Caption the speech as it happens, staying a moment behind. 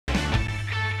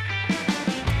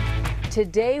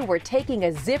Today, we're taking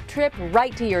a zip trip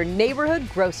right to your neighborhood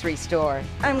grocery store.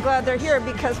 I'm glad they're here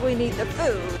because we need the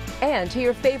food. And to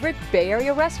your favorite Bay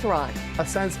Area restaurant. A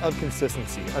sense of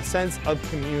consistency, a sense of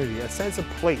community, a sense of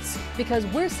place. Because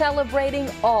we're celebrating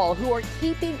all who are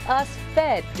keeping us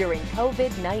fed during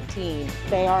COVID-19.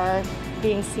 They are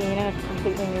being seen in a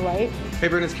completely new light. Hey,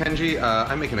 Bryn, it's Kenji.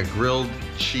 I'm making a grilled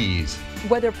cheese.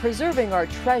 Whether preserving our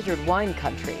treasured wine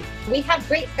country. We have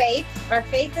great faith. Our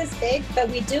faith is big, but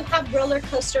we do have roller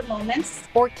coaster moments.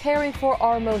 Or caring for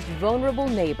our most vulnerable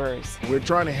neighbors. We're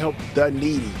trying to help the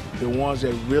needy, the ones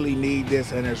that really need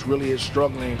this and that's really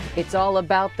struggling. It's all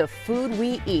about the food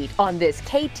we eat on this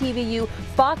KTVU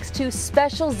FOX 2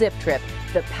 special zip trip,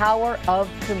 the power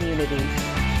of community.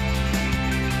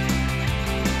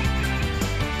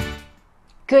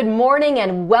 Good morning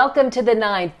and welcome to the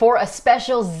 9 for a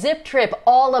special zip trip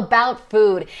all about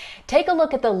food. Take a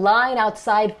look at the line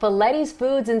outside Filetti's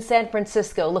Foods in San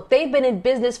Francisco. Look, they've been in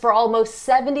business for almost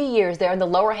 70 years there in the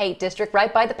Lower Haight District,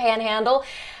 right by the Panhandle.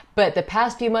 But the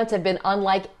past few months have been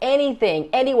unlike anything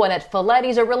anyone at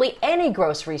Filetti's or really any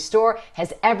grocery store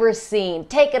has ever seen.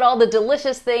 Take a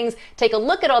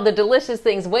look at all the delicious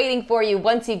things waiting for you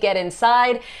once you get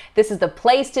inside. This is the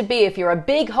place to be if you're a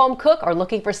big home cook or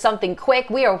looking for something quick.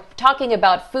 We are talking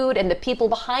about food and the people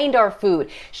behind our food,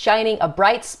 shining a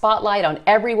bright spotlight on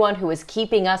everyone who is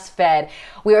keeping us fed.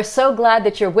 We are so glad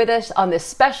that you're with us on this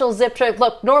special zip trip.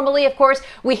 Look, normally, of course,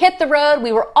 we hit the road.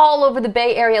 We were all over the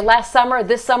Bay Area last summer.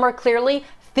 This summer, clearly,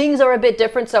 things are a bit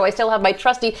different, so I still have my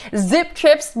trusty Zip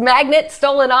Trips magnet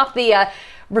stolen off the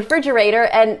refrigerator.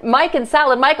 And Mike and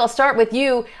Salad, Mike, I'll start with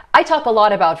you. I talk a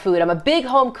lot about food. I'm a big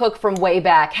home cook from way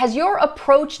back. Has your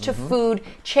approach to food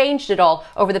changed at all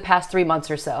over the past 3 months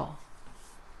or so?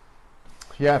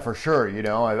 Yeah, for sure. You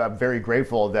know, I'm very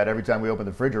grateful that every time we open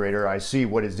the refrigerator, I see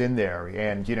what is in there.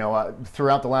 And, you know,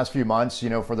 throughout the last few months, you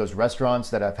know, for those restaurants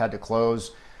that have had to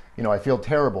close, you know, I feel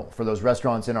terrible for those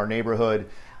restaurants in our neighborhood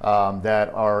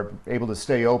that are able to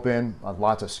stay open.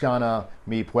 La Toscana,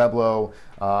 Mi Pueblo.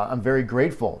 I'm very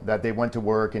grateful that they went to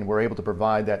work and were able to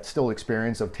provide that still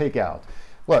experience of takeout.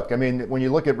 Look, I mean, when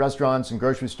you look at restaurants and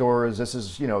grocery stores, this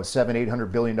is, you know, a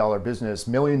 $700–800 billion business,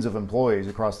 millions of employees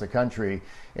across the country.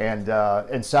 And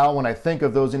Sal, when I think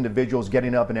of those individuals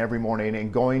getting up every morning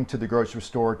and going to the grocery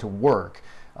store to work,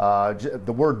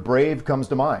 the word brave comes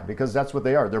to mind because that's what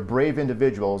they are. They're brave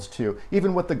individuals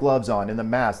even with the gloves on and the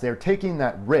mask, they're taking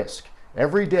that risk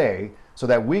every day so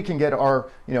that we can get our,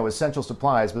 you know, essential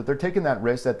supplies, but they're taking that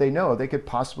risk that they know they could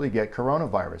possibly get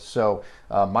coronavirus. So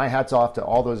my hat's off to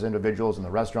all those individuals in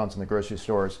the restaurants and the grocery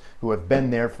stores who have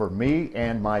been there for me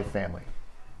and my family.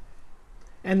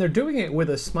 And they're doing it with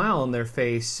a smile on their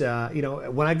face. You know,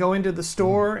 when I go into the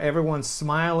store, everyone's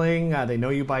smiling. They know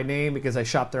you by name because I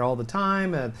shop there all the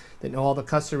time. They know all the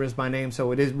customers by name.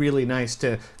 So it is really nice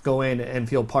to go in and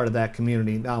feel part of that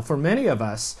community. Now, for many of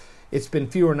us, it's been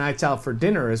fewer nights out for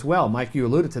dinner as well. Mike, you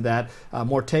alluded to that.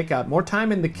 More takeout, more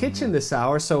time in the kitchen this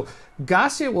hour. So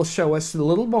Gassia will show us a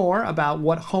little more about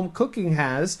what home cooking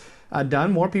has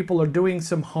done. More people are doing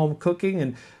some home cooking,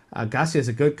 and Gassia is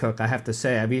a good cook, I have to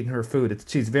say. I've eaten her food.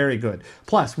 She's very good.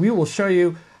 Plus, we will show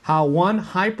you how one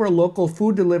hyper-local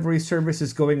food delivery service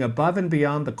is going above and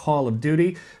beyond the call of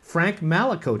duty. Frank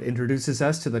Malicote introduces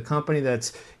us to the company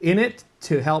that's in it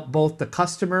to help both the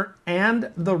customer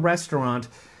and the restaurant.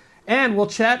 And we'll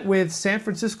chat with San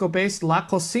Francisco-based La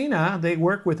Cocina. They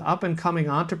work with up-and-coming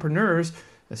entrepreneurs,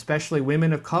 especially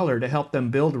women of color, to help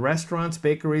them build restaurants,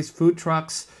 bakeries, food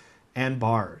trucks, and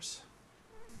bars.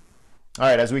 All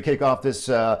right, as we kick off this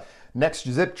next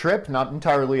zip trip, not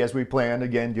entirely as we planned,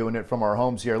 again, doing it from our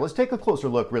homes here, let's take a closer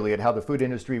look really at how the food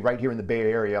industry right here in the Bay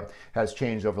Area has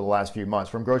changed over the last few months,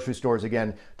 from grocery stores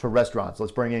again to restaurants.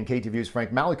 Let's bring in KTVU's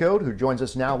Frank Malicote, who joins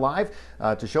us now live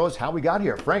to show us how we got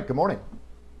here. Frank, good morning.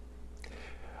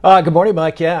 Good morning,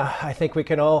 Mike. Yeah, I think we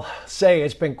can all say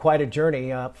it's been quite a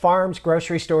journey. Farms,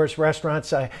 grocery stores,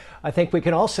 restaurants, I think we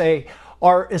can all say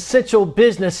are essential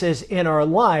businesses in our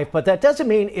life, but that doesn't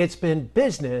mean it's been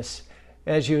business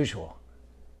as usual.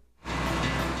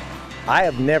 I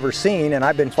have never seen, and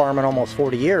I've been farming almost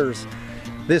 40 years,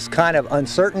 this kind of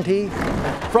uncertainty.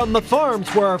 From the farms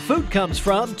where our food comes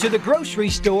from to the grocery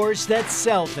stores that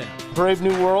sell them. Brave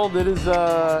new world, it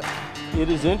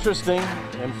is interesting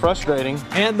and frustrating.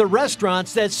 And the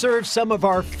restaurants that serve some of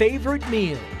our favorite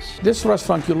meals. This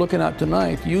restaurant you're looking at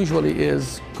tonight usually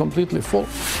is completely full.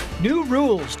 New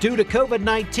rules due to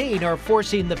COVID-19 are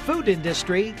forcing the food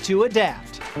industry to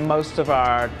adapt. Most of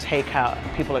our takeout,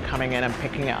 people are coming in and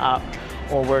picking it up,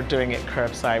 or we're doing it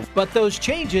curbside. But those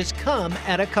changes come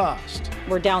at a cost.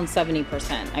 We're down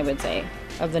 70%, I would say.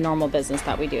 of the normal business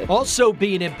that we do. Also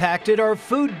being impacted are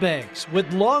food banks with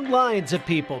long lines of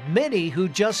people, many who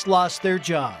just lost their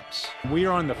jobs. We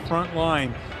are on the front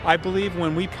line. I believe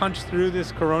when we punch through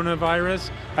this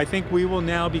coronavirus, I think we will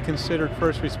now be considered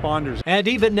first responders. And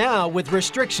even now, with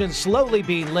restrictions slowly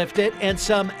being lifted and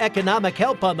some economic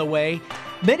help on the way,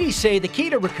 many say the key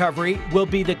to recovery will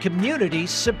be the community's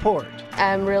support.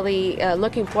 I'm really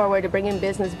looking forward to bringing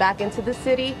business back into the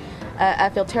city. I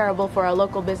feel terrible for our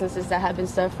local businesses that have been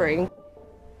suffering.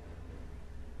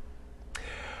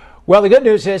 Well, the good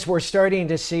news is we're starting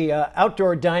to see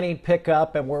outdoor dining pick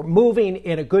up, and we're moving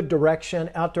in a good direction.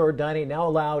 Outdoor dining now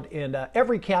allowed in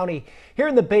every county here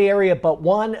in the Bay Area but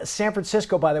one. San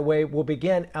Francisco, by the way, will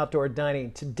begin outdoor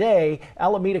dining today.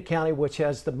 Alameda County, which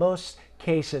has the most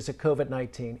cases of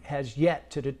COVID-19, has yet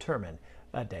to determine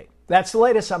a date. That's the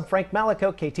latest. I'm Frank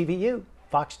Malico, KTVU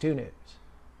Fox 2 News.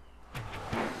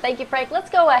 Thank you, Frank. Let's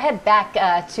go head back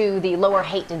to the Lower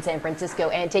Haight in San Francisco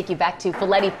and take you back to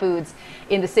Filetti Foods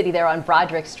in the city there on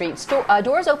Broderick Street.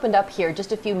 Doors opened up here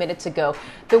just a few minutes ago.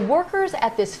 The workers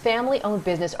at this family-owned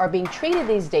business are being treated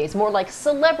these days more like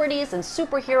celebrities and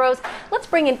superheroes. Let's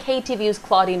bring in KTVU's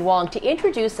Claudine Wong to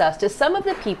introduce us to some of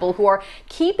the people who are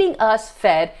keeping us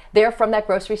fed. They're from that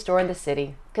grocery store in the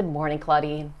city. Good morning,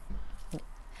 Claudine.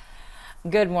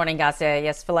 Good morning, Gassia.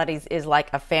 Yes, Filetti's is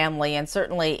like a family, and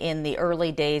certainly in the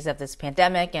early days of this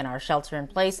pandemic and our shelter in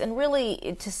place, and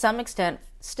really to some extent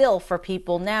still for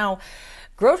people now,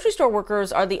 grocery store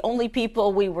workers are the only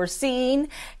people we were seeing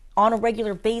on a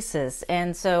regular basis.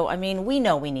 And so, I mean, we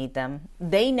know we need them.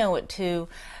 They know it too.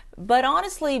 But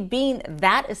honestly, being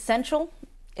that essential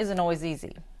isn't always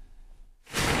easy.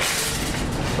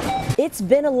 It's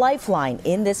been a lifeline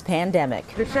in this pandemic.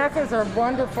 The chefs are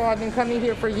wonderful. I've been coming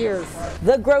here for years.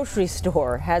 The grocery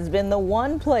store has been the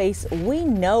one place we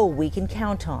know we can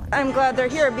count on. I'm glad they're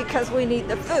here because we need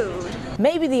the food.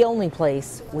 Maybe the only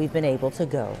place we've been able to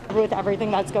go. With everything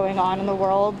that's going on in the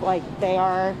world, like, they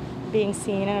are being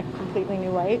seen in a completely new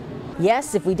light.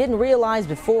 Yes, if we didn't realize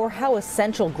before how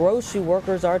essential grocery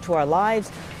workers are to our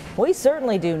lives, we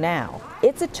certainly do now.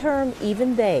 It's a term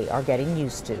even they are getting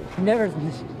used to. Never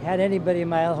had anybody in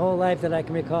my whole life that I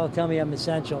can recall tell me I'm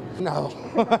essential. No,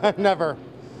 never.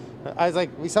 I was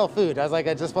like, we sell food. I was like,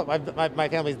 I just what my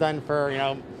family's done for,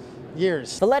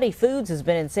 years. Filetti Foods has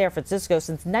been in San Francisco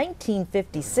since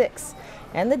 1956,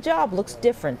 and the job looks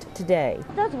different today.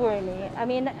 It does worry me. I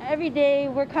mean, every day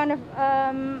we're kind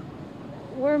of,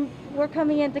 we're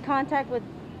coming into contact with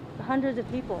hundreds of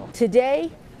people.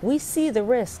 Today, we see the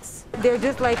risks. They're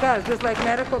just like us, just like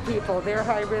medical people. They're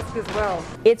high risk as well.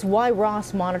 It's why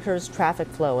Ross monitors traffic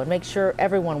flow and makes sure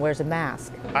everyone wears a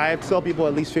mask. I tell people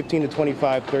at least 15 to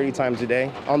 25, 30 times a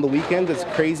day. On the weekends, it's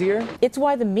crazier. It's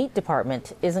why the meat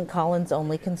department isn't Colin's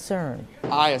only concern.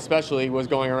 I especially was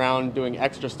going around doing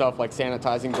extra stuff like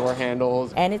sanitizing door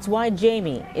handles. And it's why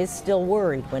Jamie is still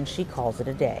worried when she calls it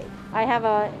a day. I have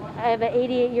an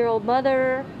 88-year-old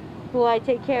mother who I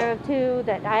take care of too,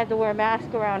 that I have to wear a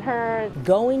mask around her.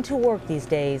 Going to work these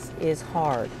days is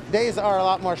hard. Days are a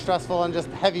lot more stressful and just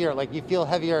heavier, like you feel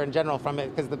heavier in general from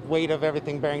it because the weight of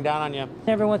everything bearing down on you.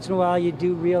 Every once in a while you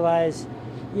do realize,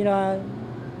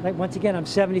 like once again, I'm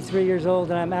 73 years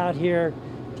old and I'm out here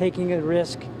taking a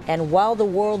risk. And while the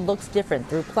world looks different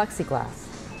through plexiglass,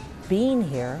 being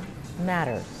here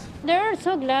matters. They're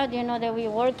so glad, that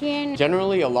we're working.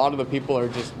 Generally, a lot of the people are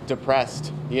just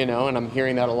depressed, and I'm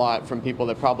hearing that a lot from people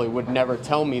that probably would never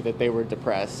tell me that they were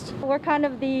depressed. We're kind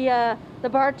of the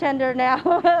bartender now,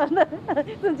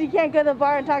 since you can't go to the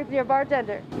bar and talk to your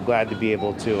bartender. I'm glad to be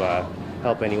able to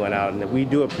help anyone out, and we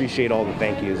do appreciate all the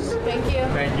thank yous. Thank you.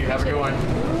 Thank you. Have a good one.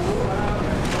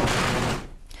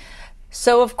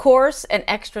 So, of course, an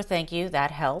extra thank you,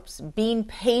 that helps. Being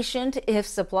patient if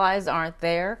supplies aren't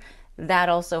there, that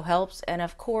also helps. And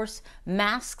of course,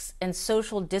 masks and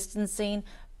social distancing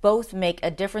both make a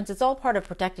difference. It's all part of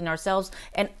protecting ourselves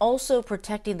and also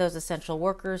protecting those essential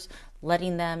workers,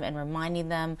 letting them and reminding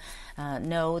them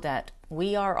know that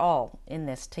we are all in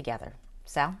this together.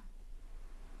 Sal?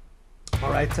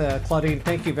 All right, Claudine,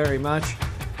 thank you very much.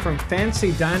 From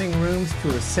fancy dining rooms to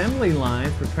assembly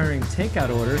lines preparing takeout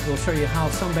orders, we'll show you how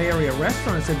some Bay Area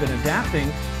restaurants have been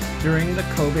adapting during the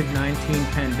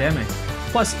COVID-19 pandemic.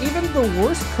 Plus, even the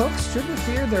worst cooks shouldn't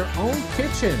fear their own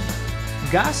kitchen.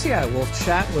 Gassia will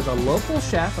chat with a local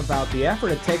chef about the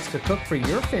effort it takes to cook for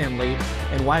your family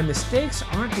and why mistakes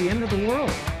aren't the end of the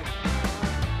world.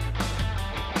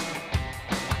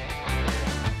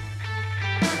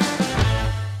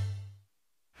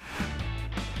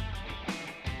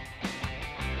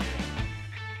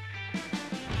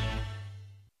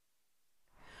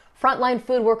 Frontline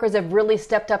food workers have really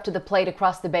stepped up to the plate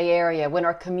across the Bay Area when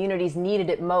our communities needed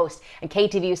it most, and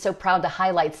KTVU is so proud to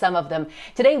highlight some of them.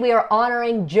 Today we are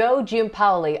honoring Joe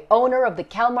Giampaoli, owner of the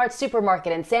Calmart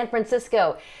supermarket in San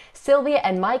Francisco. Sylvia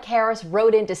and Mike Harris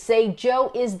wrote in to say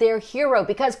Joe is their hero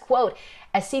because, quote,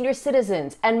 as senior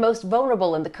citizens and most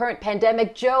vulnerable in the current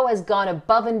pandemic, Joe has gone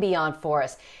above and beyond for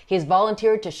us. He has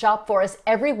volunteered to shop for us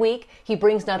every week. He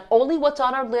brings not only what's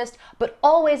on our list, but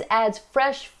always adds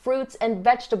fresh fruits and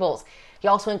vegetables. He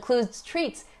also includes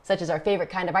treats such as our favorite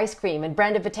kind of ice cream and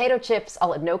branded potato chips,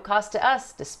 all at no cost to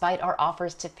us, despite our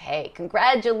offers to pay.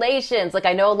 Congratulations! Like,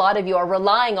 I know a lot of you are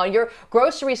relying on your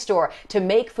grocery store to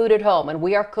make food at home, and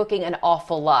we are cooking an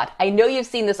awful lot. I know you've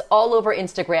seen this all over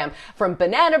Instagram, from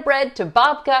banana bread to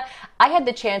babka. I had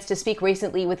the chance to speak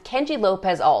recently with Kenji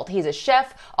Lopez-Alt. He's a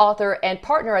chef, author, and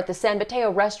partner at the San Mateo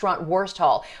restaurant Worst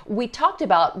Hall. We talked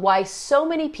about why so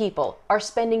many people are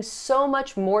spending so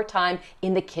much more time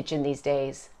in the kitchen these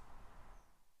days.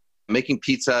 Making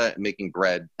pizza, making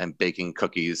bread, and baking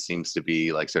cookies seems to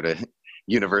be like sort of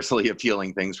universally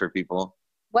appealing things for people.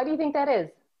 Why do you think that is?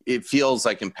 It feels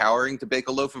like empowering to bake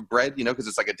a loaf of bread, you know, because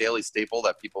it's like a daily staple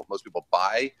that most people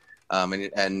buy.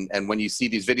 And when you see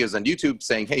these videos on YouTube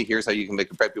saying, hey, here's how you can make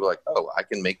bread, people are like, oh, I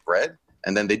can make bread.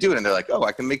 And then they do it and they're like, oh,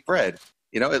 I can make bread.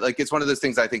 You know, it's one of those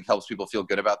things I think helps people feel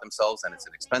good about themselves, and it's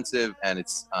inexpensive. And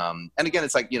it's, and again,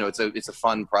 it's like, you know, it's a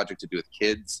fun project to do with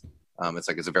kids.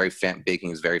 Baking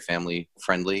is very family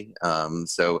friendly.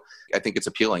 So I think it's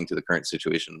appealing to the current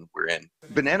situation we're in.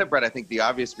 Banana bread, I think the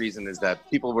obvious reason is that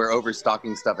people were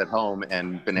overstocking stuff at home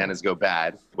and bananas go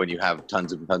bad when you have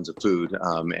tons and tons of food.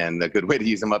 And a good way to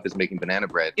use them up is making banana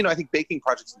bread. You know, I think baking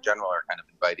projects in general are kind of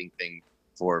an inviting thing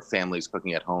for families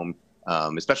cooking at home.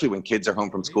 Especially when kids are home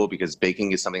from school, because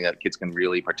baking is something that kids can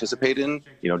really participate in,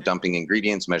 you know, dumping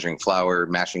ingredients, measuring flour,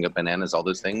 mashing up bananas, all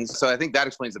those things. So I think that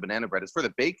explains the banana bread. As for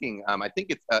the baking, I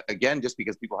think it's, again, just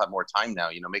because people have more time now,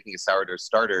 you know, making a sourdough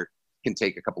starter can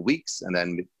take a couple weeks, and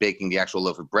then baking the actual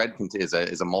loaf of bread is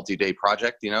a multi-day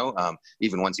project, you know,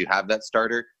 even once you have that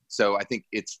starter. So I think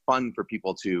it's fun for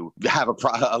people to have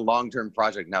a long-term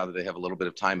project now that they have a little bit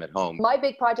of time at home. My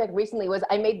big project recently was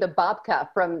I made the babka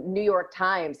from New York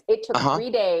Times. It took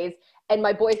 3 days, and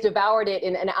my boys devoured it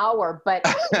in an hour, but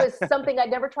it was something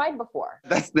I'd never tried before.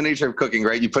 That's the nature of cooking,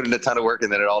 right? You put in a ton of work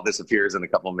and then it all disappears in a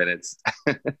couple minutes.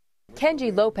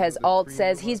 Kenji Lopez-Alt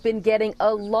says he's been getting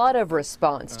a lot of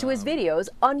response to his videos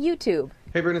on YouTube.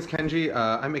 Hey, Brent, it's Kenji.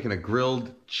 I'm making a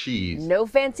grilled cheese. No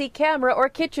fancy camera or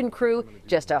kitchen crew,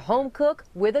 just a home cook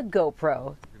with a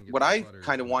GoPro. What I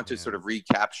kind of want to sort of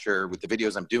recapture with the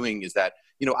videos I'm doing is that,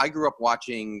 you know, I grew up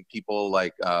watching people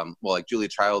like, like Julia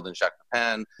Child and Jacques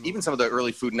Pepin, even some of the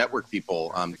early Food Network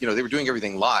people, you know, they were doing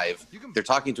everything live. They're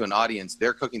talking to an audience,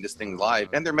 they're cooking this thing live,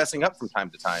 and they're messing up from time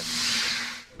to time.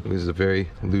 This is a very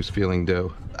loose feeling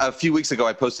dough. A few weeks ago,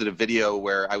 I posted a video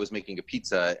where I was making a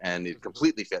pizza and it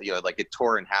completely failed. You know, like it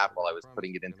tore in half while I was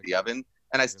putting it into the oven.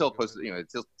 And I still posted, you know,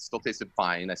 it still tasted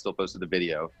fine. I still posted the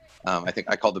video. I think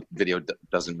I called the video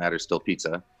 "Doesn't Matter, Still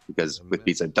Pizza," because with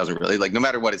pizza, it doesn't really, like, no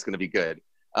matter what, it's going to be good.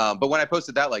 But when I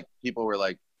posted that, like, people were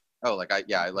like, oh, I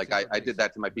did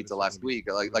that to my pizza last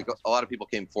week. Like a lot of people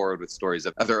came forward with stories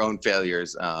of their own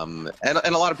failures. And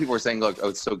a lot of people were saying, look, oh,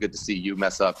 it's so good to see you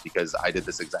mess up because I did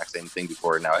this exact same thing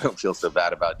before. And now I don't feel so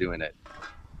bad about doing it.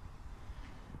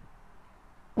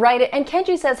 Right, and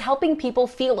Kenji says helping people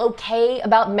feel okay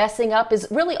about messing up is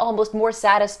really almost more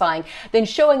satisfying than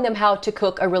showing them how to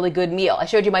cook a really good meal. I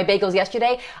showed you my bagels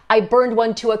yesterday. I burned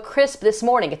one to a crisp this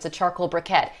morning. It's a charcoal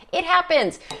briquette. It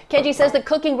happens. Kenji says that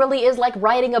cooking really is like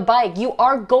riding a bike. You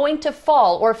are going to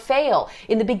fall or fail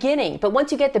in the beginning, but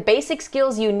once you get the basic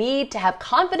skills you need to have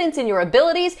confidence in your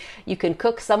abilities, you can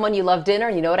cook someone you love dinner.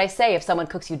 You know what I say, if someone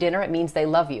cooks you dinner, it means they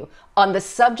love you. On the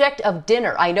subject of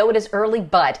dinner, I know it is early,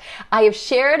 but I have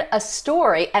shared a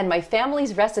story and my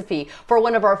family's recipe for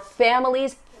one of our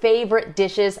family's favorite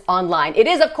dishes online. It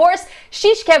is, of course,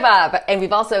 shish kebab. And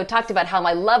we've also talked about how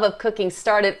my love of cooking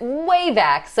started way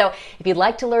back. So if you'd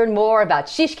like to learn more about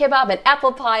shish kebab and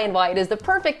apple pie and why it is the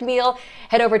perfect meal,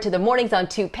 head over to the Mornings on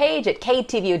 2 page at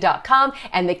KTVU.com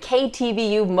and the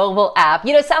KTVU mobile app.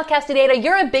 You know, Sal Castaneda,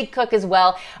 you're a big cook as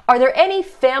well. Are there any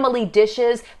family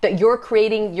dishes that you're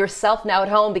creating yourself now at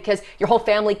home because your whole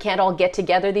family can't all get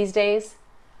together these days?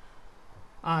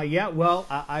 Yeah, well,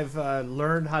 I've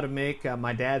learned how to make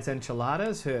my dad's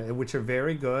enchiladas, which are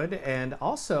very good. And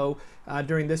also,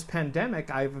 during this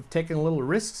pandemic, I've taken little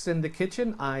risks in the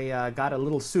kitchen. I got a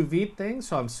little sous vide thing,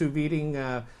 so I'm sous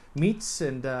videing meats,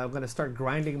 and I'm going to start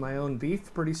grinding my own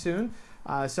beef pretty soon.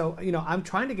 So, you know, I'm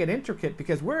trying to get intricate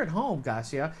because we're at home,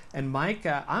 Gassia, and Mike,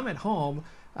 I'm at home.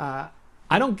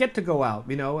 I don't get to go out.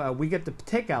 You know, we get to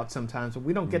take out sometimes, but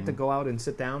we don't get to go out and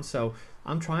sit down. So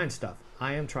I'm trying stuff.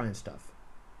 I am trying stuff.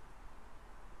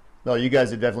 No, you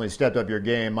guys have definitely stepped up your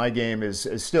game. My game is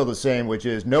still the same, which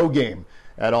is no game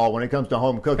at all when it comes to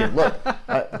home cooking. Look,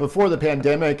 before the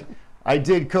pandemic, I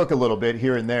did cook a little bit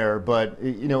here and there, but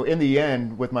you know, in the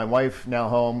end, with my wife now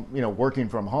home, you know, working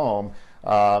from home,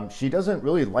 she doesn't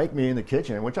really like me in the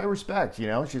kitchen, which I respect. You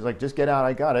know, she's like, just get out,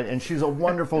 I got it. And she's a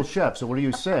wonderful chef. So what do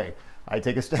you say? I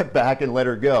take a step back and let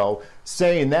her go.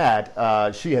 Saying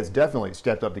that, she has definitely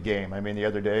stepped up the game. I mean, the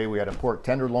other day we had a pork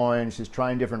tenderloin. She's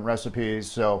trying different recipes.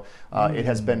 So it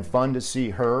has been fun to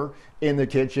see her in the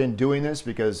kitchen doing this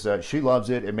because she loves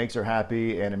it. It makes her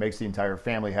happy, and it makes the entire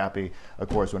family happy, of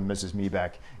course, when Mrs.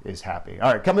 Meebeck is happy.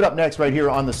 All right, coming up next right here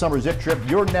on the Summer Zip Trip,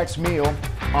 your next meal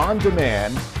on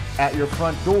demand at your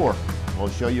front door. We'll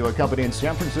show you a company in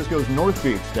San Francisco's North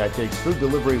Beach that takes food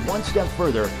delivery one step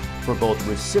further for both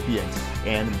recipient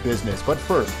and business. But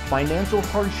first, financial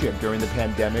hardship during the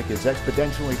pandemic is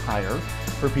exponentially higher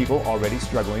for people already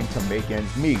struggling to make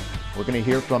ends meet. We're going to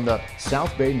hear from the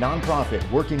South Bay nonprofit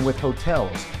working with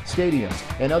hotels, stadiums,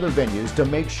 and other venues to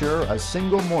make sure a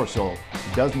single morsel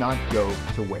does not go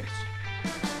to waste.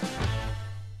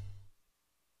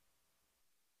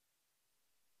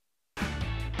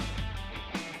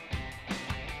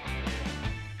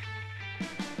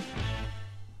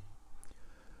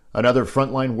 Another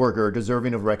frontline worker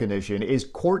deserving of recognition is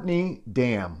Courtney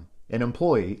Dam, an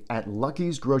employee at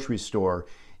Lucky's grocery store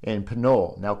in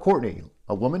Pinole. Now, Courtney,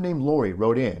 a woman named Lori,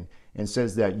 wrote in and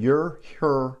says that you're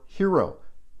her hero,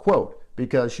 quote,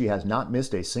 because she has not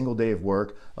missed a single day of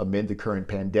work amid the current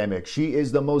pandemic. She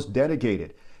is the most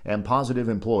dedicated and positive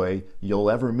employee you'll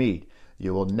ever meet.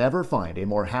 You will never find a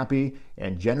more happy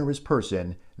and generous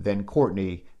person than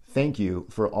Courtney. Thank you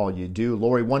for all you do.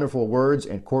 Lori, wonderful words.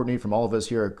 And Courtney, from all of us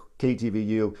here at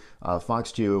KTVU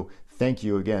FOX 2, thank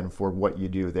you again for what you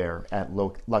do there at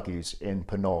Lucky's in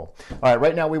Pinole. All right,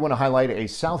 right now we want to highlight a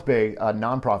South Bay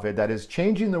nonprofit that is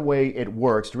changing the way it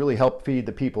works to really help feed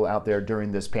the people out there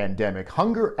during this pandemic.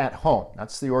 Hunger at Home,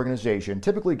 that's the organization,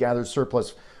 typically gathers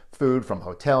surplus food from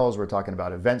hotels. We're talking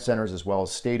about event centers as well as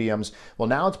stadiums. Well,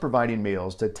 now it's providing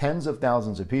meals to tens of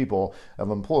thousands of people, of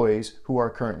employees who are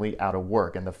currently out of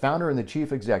work. And the founder and the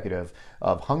chief executive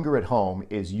of Hunger at Home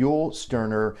is Yul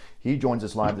Sterner. He joins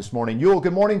us live this morning. Yul,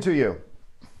 good morning to you.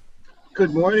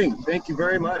 Good morning. Thank you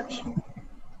very much.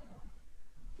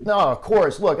 No, of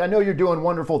course. Look, I know you're doing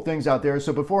wonderful things out there.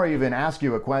 So before I even ask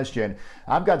you a question,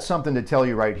 I've got something to tell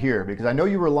you right here, because I know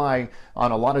you rely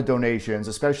on a lot of donations,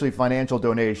 especially financial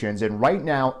donations. And right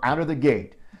now, out of the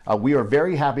gate, we are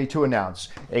very happy to announce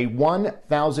a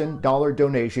 $1,000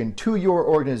 donation to your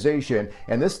organization.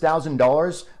 And this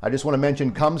 $1,000, I just want to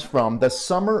mention, comes from the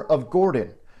Summer of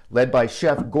Gordon, led by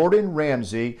Chef Gordon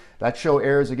Ramsay. That show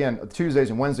airs again Tuesdays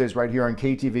and Wednesdays right here on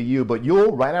KTVU. But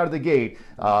you'll, right out of the gate,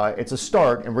 it's a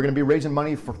start, and we're going to be raising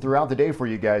money throughout the day for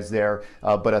you guys there.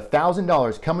 But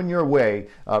 $1,000 coming your way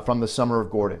from the Summer of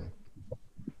Gordon.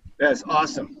 That's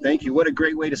awesome. Thank you. What a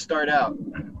great way to start out.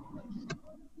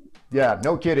 Yeah,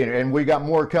 no kidding. And we got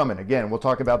more coming. Again, we'll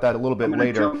talk about that a little bit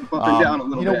later. Jump up and down a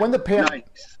little bit. When the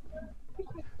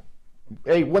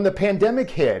when the pandemic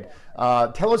hit,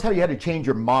 tell us how you had to change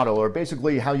your model, or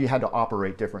basically how you had to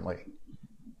operate differently.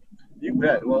 You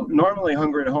bet. Well, normally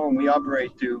Hunger at Home, we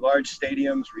operate through large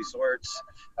stadiums, resorts,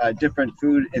 different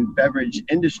food and beverage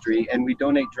industry, and we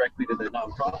donate directly to the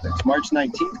nonprofits. March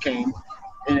 19th came,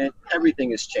 and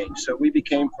everything has changed. So we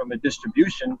became from a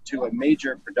distribution to a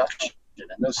major production.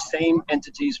 And those same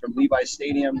entities from Levi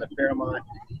Stadium, the Fairmont,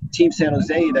 Team San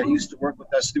Jose that used to work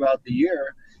with us throughout the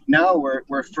year, now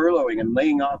we're furloughing and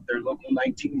laying off their local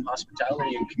 19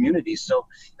 hospitality and communities. So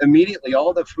immediately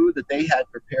all the food that they had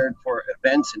prepared for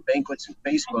events and banquets and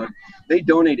Facebook, they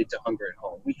donated to Hunger at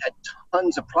Home. We had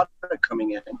tons of product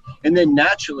coming in. And then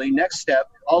naturally, next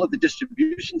step, all of the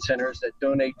distribution centers that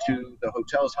donate to the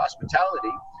hotel's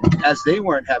hospitality, as they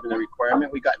weren't having the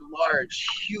requirement, we got large,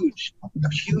 huge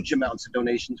amounts of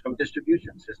donations from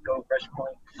distribution, Cisco,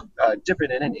 FreshPoint,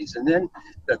 different entities. And then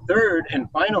the third and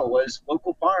final was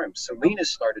local farms.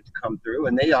 Salinas started to come through,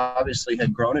 and they obviously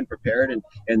had grown and prepared,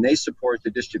 and they support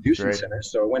the distribution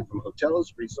centers. So it went from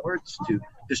hotels, resorts, to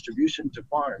distribution to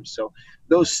farms. So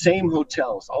those same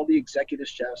hotels, all the executive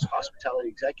chefs, hospitality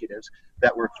executives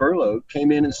that were furloughed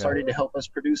came in and started to help us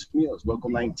produce meals. Local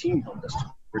 19 helped us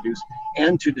to produce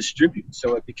and to distribute.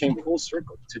 So it became full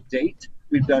circle. To date,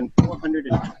 we've done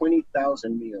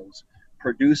 420,000 meals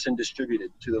produced and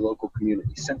distributed to the local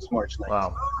community since March 9th.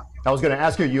 Wow. I was going to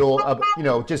ask you,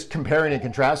 Yul, just comparing and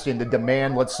contrasting the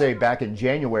demand, let's say back in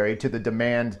January, to the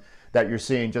demand that you're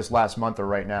seeing just last month or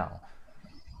right now.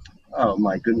 Oh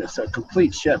my goodness, a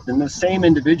complete shift. And the same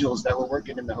individuals that were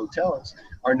working in the hotels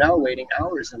are now waiting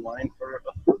hours in line for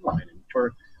a food line and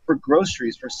for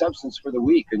groceries, for substance for the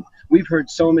week. And we've heard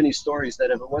so many stories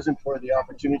that if it wasn't for the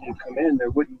opportunity to come in, there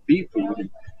wouldn't be food. And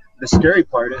the scary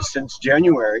part is since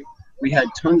January, we had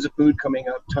tons of food coming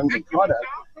up, tons of product.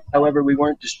 However, we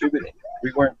weren't distributing.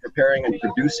 We weren't preparing and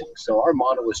producing. So our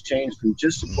model has changed from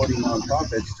just supporting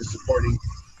nonprofits to supporting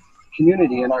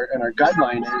community, and our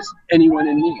guideline is anyone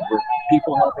in need. We're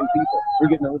people helping people. We're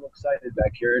getting a little excited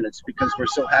back here, and it's because we're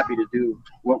so happy to do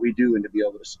what we do and to be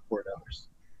able to support others.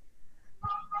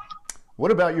 What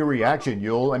about your reaction,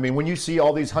 Yul? I mean, when you see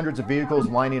all these hundreds of vehicles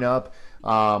lining up,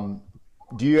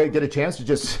 do you get a chance to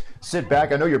just sit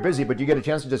back? I know you're busy, but do you get a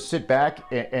chance to just sit back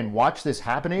and watch this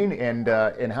happening? And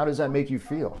how does that make you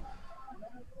feel?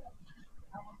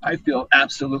 I feel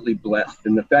absolutely blessed,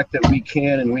 and the fact that we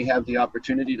can and we have the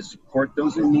opportunity to support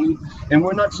those in need, and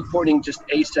we're not supporting just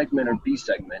A segment or B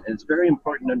segment. And it's very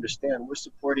important to understand we're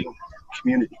supporting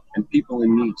community and people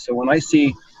in need. So when I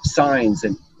see signs,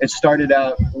 and it started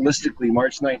out holistically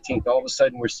March 19th, all of a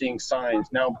sudden we're seeing signs,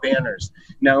 now banners,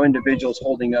 now individuals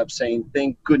holding up saying,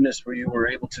 thank goodness for you, we're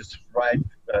able to provide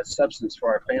substance for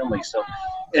our family. So,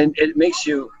 and it makes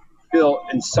you feel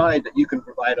inside that you can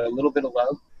provide a little bit of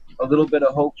love, a little bit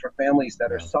of hope for families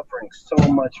that are suffering so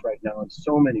much right now in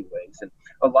so many ways. And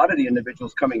a lot of the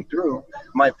individuals coming through,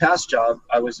 my past job,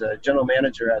 I was a general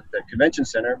manager at the convention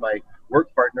center. My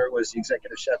work partner was the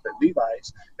executive chef at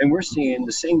Levi's. And we're seeing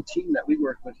the same team that we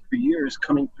worked with for years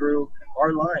coming through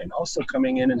our line, also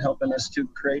coming in and helping us to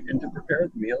create and to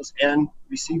prepare the meals and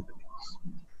receive the meals.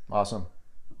 Awesome.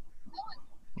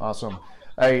 Awesome.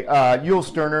 Hey, Yul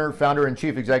Sterner, founder and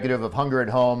chief executive of Hunger at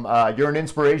Home. You're an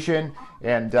inspiration,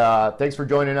 and thanks for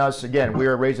joining us. Again, we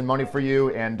are raising money for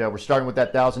you, and we're starting with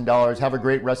that $1,000. Have a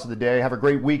great rest of the day. Have a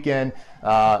great weekend.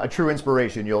 A true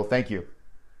inspiration, Yul. Thank you.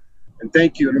 And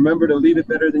thank you. And remember to leave it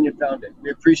better than you found it. We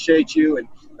appreciate you. And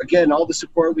again, all the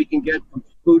support we can get from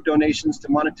food donations to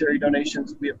monetary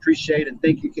donations, we appreciate. And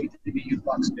thank you, KTVU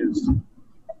FOX News.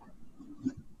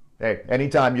 Hey,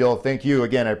 anytime, Yul. Thank you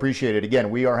again. I appreciate it. Again,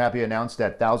 we are happy to announce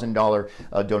that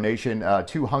 $1,000 donation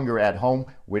to Hunger at Home.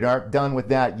 We aren't done with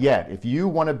that yet. If you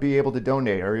want to be able to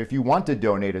donate, or if you want to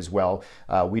donate as well,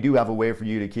 we do have a way for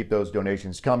you to keep those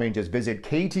donations coming. Just visit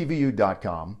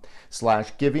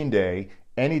ktvu.com/givingday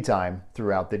anytime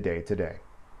throughout the day today.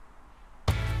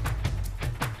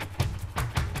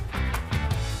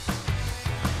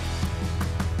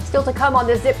 Still to come on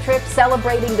this Zip Trip,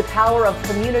 celebrating the power of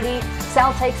community,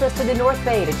 Sal takes us to the North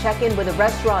Bay to check in with a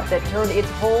restaurant that turned its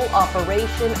whole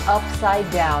operation upside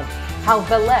down. How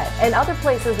Valette and other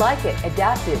places like it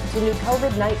adapted to new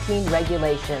COVID-19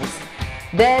 regulations.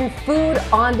 Then food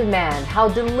on demand, how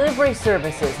delivery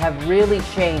services have really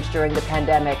changed during the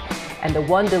pandemic. And the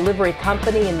one delivery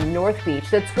company in North Beach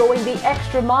that's going the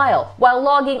extra mile while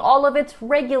logging all of its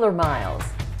regular miles.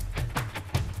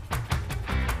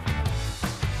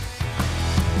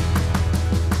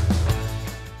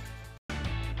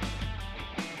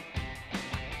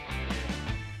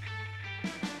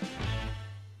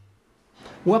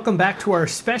 Welcome back to our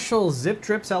special Zip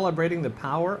Trip celebrating the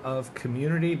power of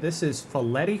community. This is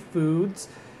Feletti Foods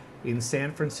in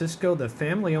San Francisco. The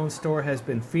family-owned store has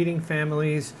been feeding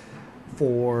families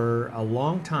for a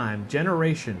long time,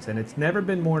 generations, and it's never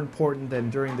been more important than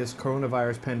during this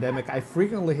coronavirus pandemic. I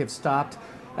frequently have stopped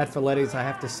at Feletti's, I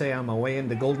have to say, on my way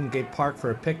into Golden Gate Park for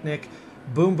a picnic.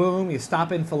 Boom, boom, you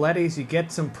stop in Feletti's, you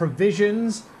get some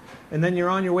provisions, and then you're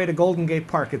on your way to Golden Gate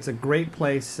Park. It's a great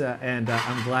place, and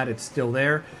I'm glad it's still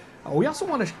there. We also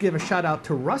want to give a shout out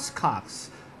to Russ Cox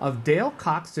of Dale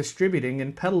Cox Distributing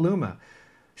in Petaluma.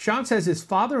 Sean says his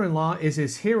father-in-law is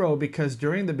his hero because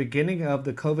during the beginning of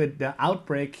the COVID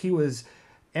outbreak, he was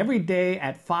every day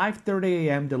at 5:30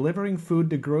 a.m. delivering food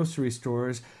to grocery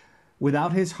stores.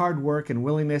 Without his hard work and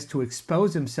willingness to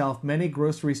expose himself, many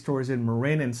grocery stores in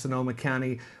Marin and Sonoma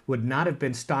County would not have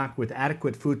been stocked with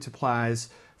adequate food supplies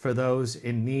for those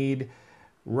in need.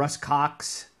 Russ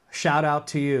Cox, shout out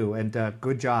to you, and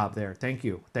good job there. Thank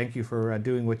you. Thank you for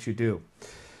doing what you do.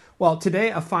 Well, today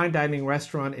a fine dining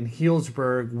restaurant in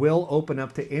Healdsburg will open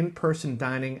up to in-person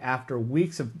dining after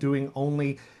weeks of doing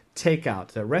only takeout.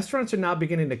 The restaurants are now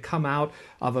beginning to come out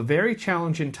of a very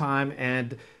challenging time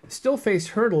and still face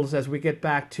hurdles as we get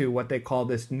back to what they call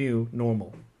this new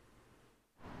normal.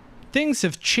 Things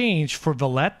have changed for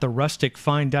Valette, the rustic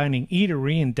fine dining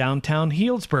eatery in downtown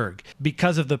Healdsburg.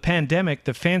 Because of the pandemic,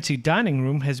 the fancy dining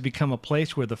room has become a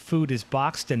place where the food is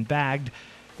boxed and bagged,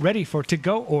 ready for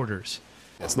to-go orders.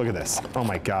 Yes, look at this. Oh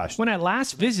my gosh. When I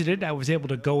last visited, I was able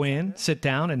to go in, sit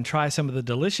down, and try some of the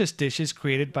delicious dishes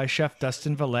created by Chef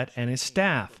Dustin Valette and his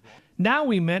staff. Now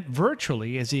we met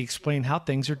virtually as he explained how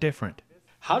things are different.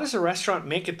 How does a restaurant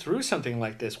make it through something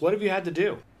like this? What have you had to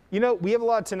do? You know, we have a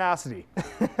lot of tenacity.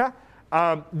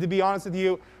 To be honest with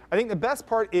you, I think the best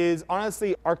part is,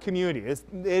 honestly, our community.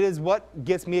 It is what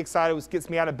gets me excited, what gets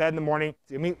me out of bed in the morning.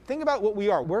 I mean, think about what we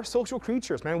are. We're social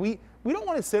creatures, man. We don't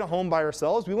want to sit at home by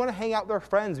ourselves. We want to hang out with our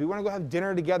friends. We want to go have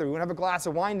dinner together. We want to have a glass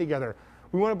of wine together.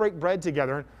 We want to break bread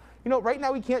together. And, you know, right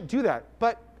now we can't do that,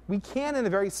 but we can in a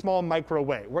very small micro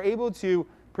way. We're able to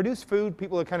produce food,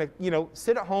 people to kind of, you know,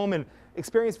 sit at home and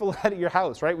experience Valette at your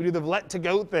house, right? We do the Valette to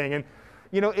go thing. And,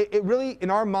 you know, it really, in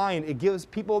our mind, it gives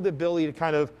people the ability to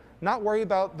kind of not worry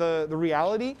about the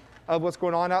reality of what's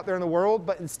going on out there in the world,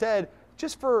 but instead,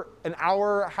 just for an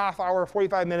hour, half hour,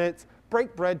 45 minutes,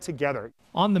 break bread together.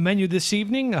 On the menu this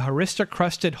evening, a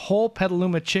harissa-crusted whole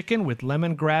petaluma chicken with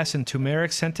lemongrass and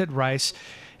turmeric-scented rice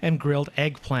and grilled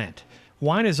eggplant.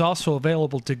 Wine is also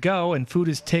available to go, and food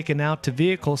is taken out to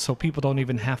vehicles so people don't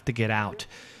even have to get out.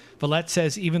 Valette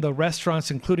says even though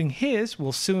restaurants, including his,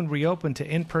 will soon reopen to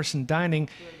in-person dining,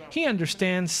 he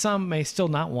understands some may still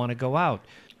not want to go out.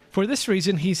 For this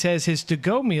reason, he says his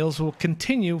to-go meals will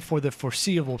continue for the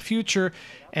foreseeable future,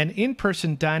 and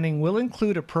in-person dining will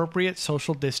include appropriate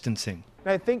social distancing.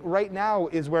 And I think right now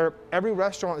is where every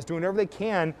restaurant is doing whatever they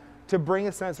can to bring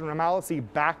a sense of normalcy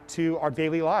back to our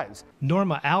daily lives.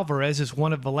 Norma Alvarez is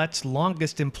one of Valette's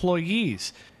longest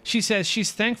employees. She says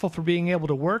she's thankful for being able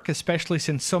to work, especially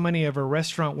since so many of her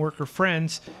restaurant worker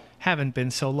friends haven't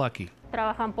been so lucky. They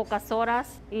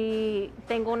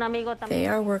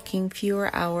are working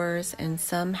fewer hours and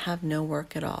some have no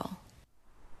work at all.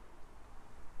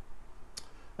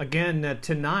 Again,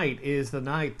 tonight is the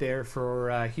night there for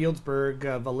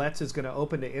Healdsburg. Valette's is going to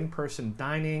open to in-person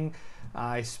dining.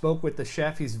 I spoke with the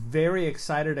chef. He's very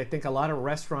excited. I think a lot of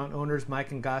restaurant owners,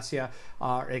 Mike and Garcia,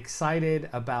 are excited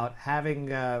about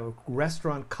having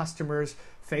restaurant customers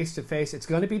face-to-face. It's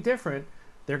going to be different.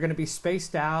 They're going to be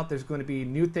spaced out. There's going to be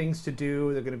new things to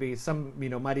do. They're going to be some, you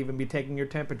know, might even be taking your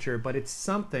temperature, but it's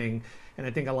something, and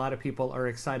I think a lot of people are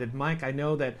excited. Mike, I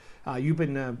know that you've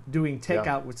been doing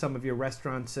takeout with some of your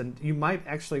restaurants, and you might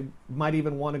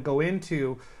even want to go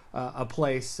into a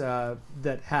place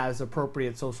that has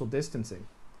appropriate social distancing.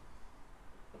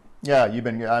 Yeah,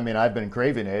 I've been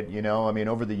craving it, you know. I mean,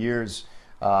 over the years,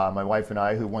 my wife and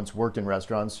I, who once worked in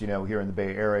restaurants, you know, here in the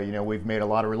Bay Area, you know, we've made a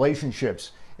lot of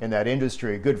relationships in that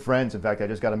industry, good friends. In fact, I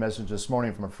just got a message this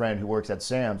morning from a friend who works at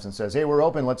Sam's and says, hey, we're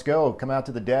open, let's go, come out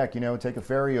to the deck, you know, take a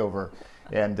ferry over.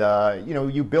 And, you know,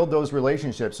 you build those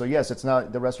relationships. So yes,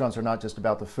 the restaurants are not just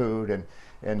about the food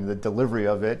and the delivery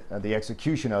of it, the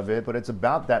execution of it, but it's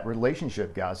about that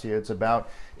relationship, Garcia. It's about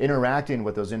interacting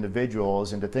with those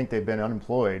individuals, and to think they've been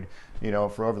unemployed, you know,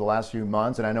 for over the last few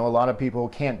months. And I know a lot of people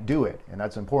can't do it, and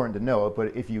that's important to know.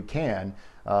 But if you can,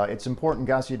 it's important,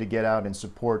 Garcia, to get out and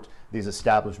support these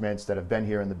establishments that have been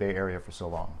here in the Bay Area for so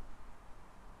long.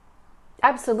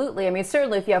 Absolutely. I mean,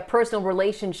 certainly if you have personal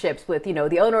relationships with, you know,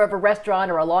 the owner of a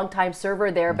restaurant or a longtime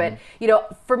server there. But, you know,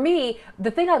 for me, the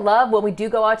thing I love when we do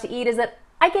go out to eat is that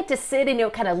I get to sit and, you know,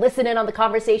 kind of listen in on the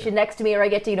conversation next to me, or I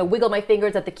get to, you know, wiggle my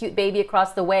fingers at the cute baby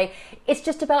across the way. It's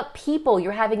just about people.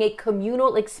 You're having a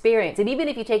communal experience. And even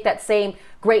if you take that same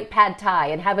great pad thai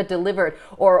and have it delivered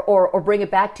or bring it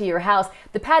back to your house,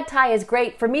 the pad thai is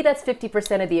great. For me, that's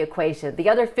 50% of the equation. The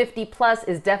other 50 plus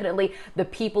is definitely the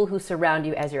people who surround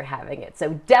you as you're having it.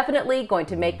 So definitely going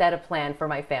to make that a plan for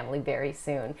my family very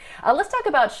soon. Let's talk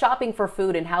about shopping for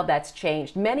food and how that's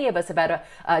changed. Many of us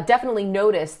have definitely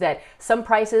noticed that some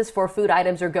prices for food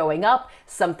items are going up.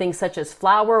 Some things such as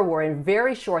flour were in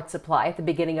very short supply at the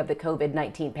beginning of the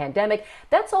COVID-19 pandemic.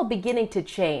 That's all beginning to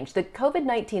change. The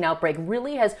COVID-19 outbreak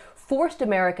really has forced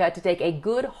America to take a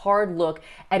good hard look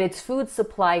at its food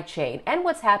supply chain and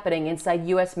what's happening inside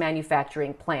U.S.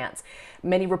 manufacturing plants.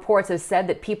 Many reports have said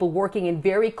that people working in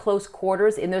very close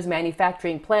quarters in those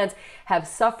manufacturing plants have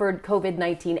suffered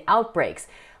COVID-19 outbreaks.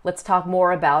 Let's talk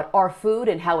more about our food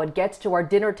and how it gets to our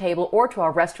dinner table or to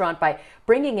our restaurant by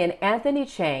bringing in Anthony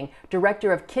Chang,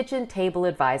 Director of Kitchen Table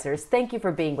Advisors. Thank you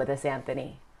for being with us,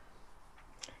 Anthony.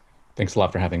 Thanks a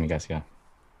lot for having me, guys. Yeah.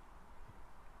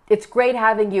 It's great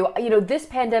having you. You know, this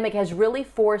pandemic has really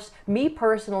forced me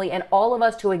personally and all of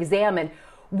us to examine,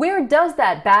 where does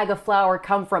that bag of flour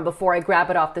come from before I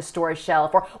grab it off the store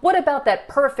shelf? Or what about that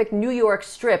perfect New York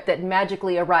strip that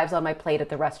magically arrives on my plate at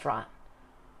the restaurant?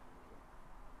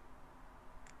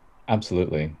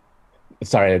 Absolutely.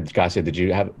 Sorry, Garcia,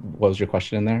 what was your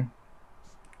question in there?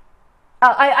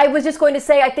 I was just going to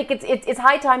say, I think it's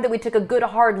high time that we took a good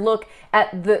hard look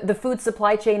at the food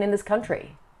supply chain in this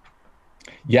country.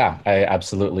 Yeah, I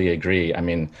absolutely agree. I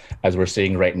mean, as we're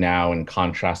seeing right now, in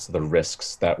contrast to the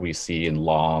risks that we see in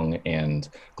long and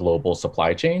global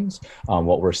supply chains,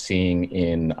 what we're seeing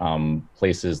in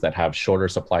places that have shorter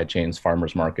supply chains,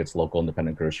 farmers markets, local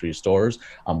independent grocery stores,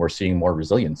 we're seeing more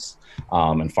resilience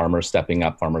and farmers stepping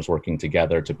up, farmers working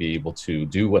together to be able to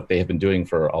do what they have been doing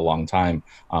for a long time,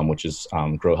 which is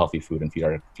grow healthy food and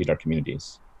feed our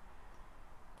communities.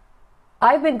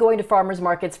 I've been going to farmers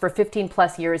markets for 15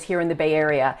 plus years here in the Bay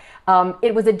Area.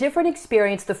 It was a different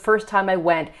experience the first time I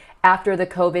went after the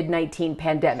COVID-19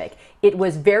 pandemic. It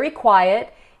was very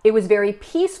quiet. It was very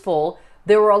peaceful.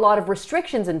 There were a lot of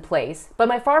restrictions in place, but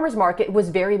my farmers market was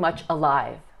very much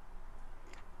alive.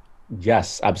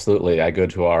 Yes, absolutely. I go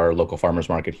to our local farmers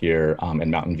market here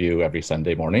in Mountain View every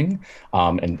Sunday morning.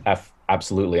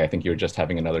 Absolutely, I think you're just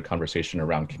having another conversation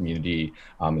around community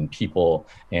and people,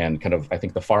 and kind of, I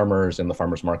think the farmers and the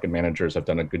farmers market managers have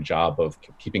done a good job of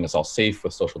keeping us all safe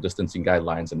with social distancing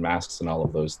guidelines and masks and all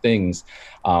of those things.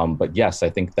 But yes, I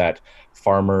think that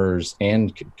farmers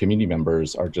and community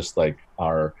members are just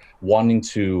are wanting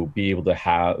to be able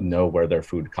to know where their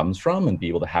food comes from and be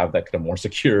able to have that kind of more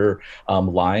secure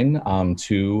line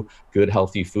to good,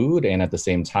 healthy food. And at the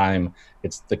same time,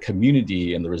 it's the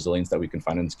community and the resilience that we can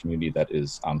find in this community that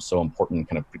is so important,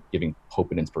 kind of giving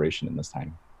hope and inspiration in this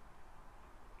time.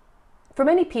 For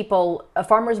many people, a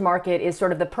farmer's market is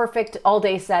sort of the perfect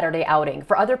all-day Saturday outing.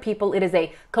 For other people, it is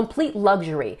a complete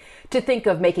luxury to think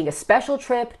of making a special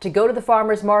trip to go to the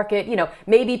farmer's market,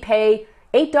 maybe pay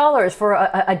 $8 for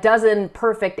a dozen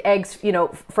perfect eggs,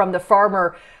 from the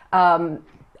farmer.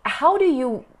 How do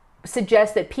you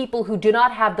suggest that people who do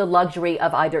not have the luxury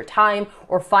of either time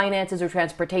or finances or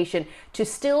transportation to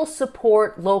still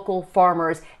support local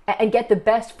farmers and get the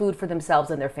best food for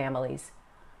themselves and their families?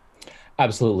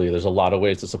 Absolutely. There's a lot of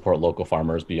ways to support local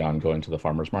farmers beyond going to the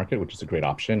farmers market, which is a great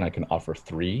option. I can offer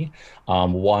three.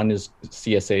 One is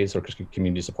CSAs, or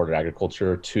community supported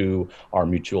agriculture. Two are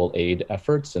mutual aid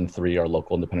efforts, and three are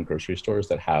local independent grocery stores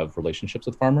that have relationships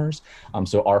with farmers.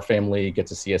 So our family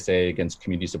gets a CSA against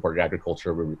community supported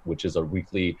agriculture, which is a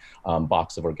weekly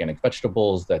box of organic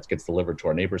vegetables that gets delivered to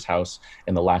our neighbor's house.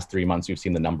 In the last 3 months, we've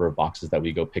seen the number of boxes that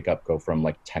we go pick up go from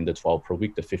like 10 to 12 per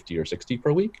week to 50 or 60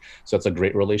 per week. So it's a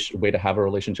great way to have a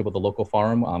relationship with a local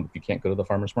farm if you can't go to the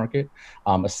farmer's market.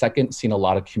 A second, seen a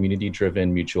lot of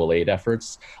community-driven mutual aid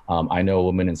efforts. I know a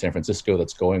woman in San Francisco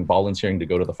that's volunteering to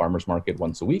go to the farmer's market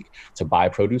once a week to buy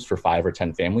produce for 5 or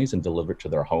 10 families and deliver it to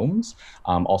their homes.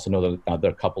 Also know that there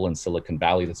are a couple in Silicon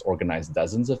Valley that's organized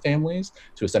dozens of families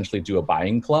to essentially do a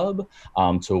buying club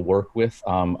to work with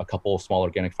a couple of small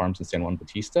organic farms in San Juan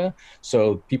Bautista.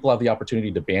 So people have the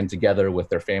opportunity to band together with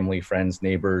their family, friends,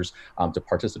 neighbors to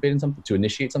participate in something, to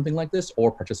initiate something like this,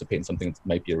 or participate in something that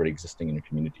might be already existing in your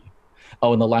community.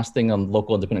 Oh, and the last thing on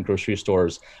local independent grocery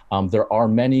stores, there are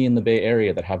many in the Bay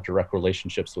Area that have direct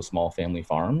relationships with small family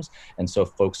farms. And so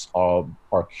folks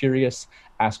are curious,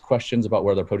 ask questions about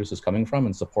where their produce is coming from,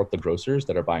 and support the grocers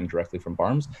that are buying directly from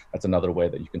farms. That's another way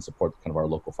that you can support kind of our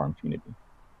local farm community.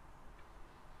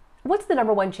 What's the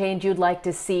number one change you'd like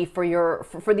to see for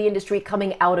the industry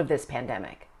coming out of this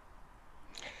pandemic?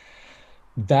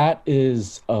 That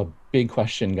is a big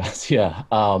question, Garcia.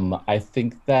 I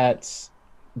think that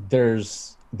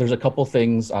there's a couple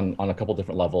things on a couple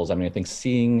different levels. I mean, I think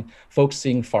folks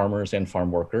seeing farmers and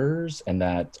farm workers and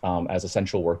that as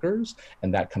essential workers,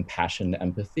 and that compassion,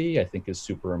 empathy, I think is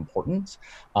super important.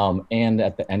 And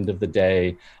at the end of the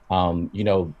day,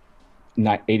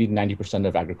 80 to 90%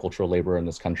 of agricultural labor in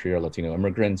this country are Latino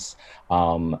immigrants,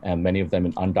 and many of them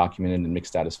in undocumented and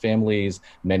mixed status families,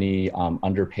 many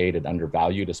underpaid and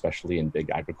undervalued, especially in big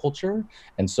agriculture.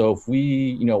 And so if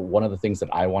one of the things that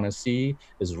I want to see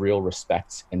is real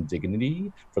respect and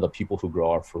dignity for the people who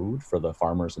grow our food, for the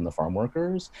farmers and the farm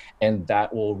workers. And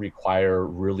that will require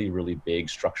really, really big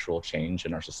structural change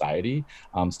in our society.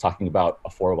 It's talking about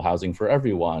affordable housing for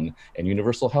everyone and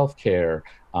universal health care,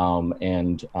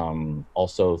 and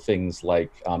also things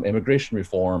like immigration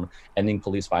reform, ending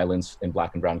police violence in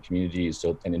Black and brown communities,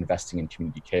 and investing in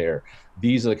community care.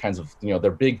 These are the kinds of,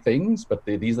 they're big things, but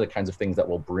these are the kinds of things that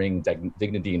will bring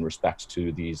dignity and respect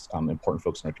to these important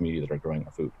folks in our community that are growing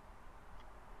our food.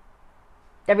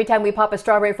 Every time we pop a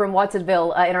strawberry from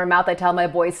Watsonville in our mouth, I tell my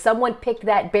boys, someone picked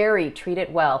that berry, treat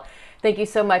it well. Thank you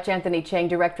so much, Anthony Chang,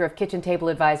 Director of Kitchen Table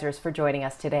Advisors, for joining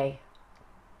us today.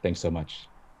 Thanks so much.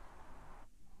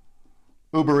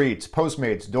 Uber Eats,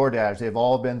 Postmates, DoorDash, they've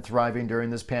all been thriving during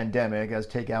this pandemic as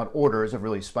takeout orders have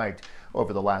really spiked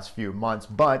over the last few months.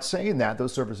 But saying that,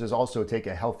 those services also take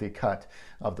a healthy cut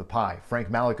of the pie. Frank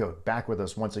Malico back with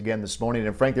us once again this morning.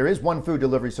 And Frank, there is one food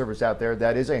delivery service out there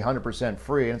that is 100%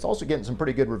 free, and it's also getting some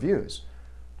pretty good reviews.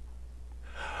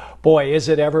 Boy, is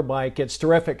it ever, Mike. It's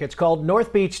terrific. It's called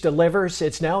North Beach Delivers.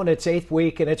 It's now in its 8th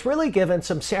week, and it's really given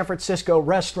some San Francisco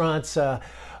restaurants a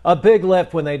big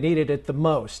lift when they needed it the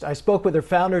most. I spoke with their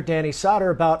founder, Danny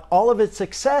Sauter, about all of its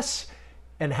success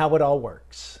and how it all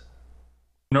works.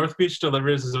 North Beach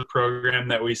Delivers is a program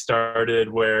that we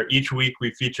started where each week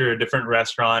we feature a different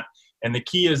restaurant. And the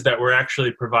key is that we're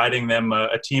actually providing them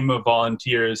a team of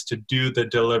volunteers to do the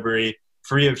delivery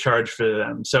free of charge for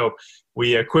them. So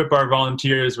we equip our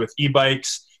volunteers with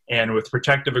e-bikes and with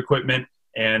protective equipment,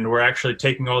 and we're actually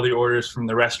taking all the orders from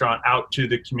the restaurant out to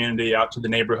the community, out to the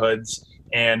neighborhoods.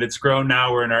 And it's grown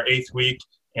now. We're in our 8th week,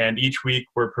 and each week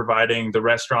we're providing the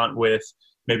restaurant with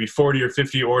maybe 40 or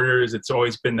 50 orders. It's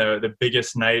always been the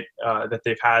biggest night that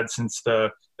they've had since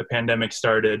the pandemic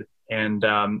started. And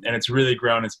it's really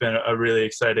grown. It's been a really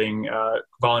exciting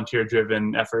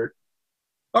volunteer-driven effort.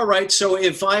 All right, so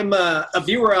if I'm a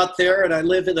viewer out there and I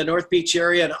live in the North Beach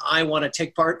area and I want to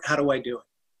take part, how do I do it?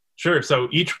 Sure, so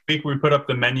each week we put up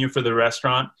the menu for the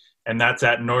restaurant, and that's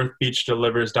at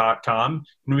northbeachdelivers.com.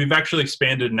 And we've actually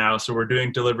expanded now, so we're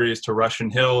doing deliveries to Russian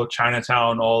Hill,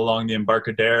 Chinatown, all along the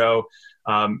Embarcadero.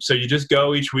 So you just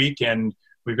go each week, and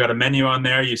we've got a menu on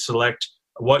there. You select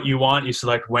what you want, you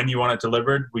select when you want it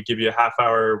delivered. We give you a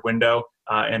half-hour window,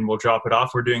 and we'll drop it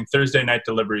off. We're doing Thursday night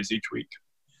deliveries each week.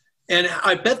 And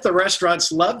I bet the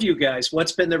restaurants love you guys.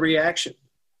 What's been the reaction?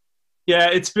 Yeah,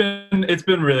 it's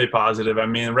been really positive. I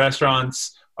mean,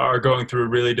 restaurants are going through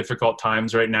really difficult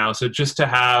times right now. So just to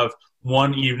have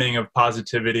one evening of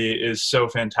positivity is so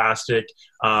fantastic.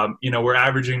 We're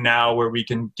averaging now where we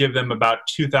can give them about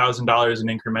 $2,000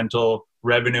 in incremental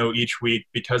revenue each week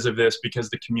because of this, because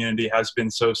the community has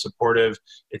been so supportive.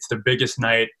 It's the biggest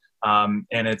night. And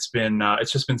it's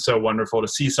just been so wonderful to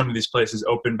see some of these places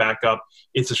open back up.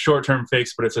 It's a short-term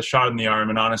fix, but it's a shot in the arm.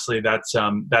 And honestly, that's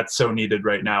so needed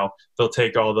right now. They'll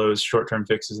take all those short-term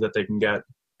fixes that they can get.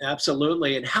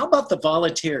 Absolutely. And how about the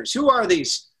volunteers? Who are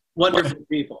these wonderful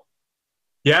people?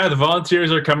 Yeah, the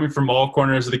volunteers are coming from all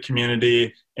corners of the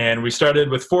community. And we started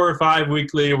with 4 or 5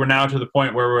 weekly. We're now to the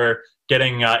point where we're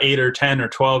getting 8 or 10 or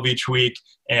 12 each week.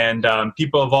 And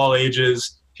people of all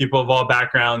ages, people of all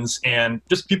backgrounds, and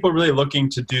just people really looking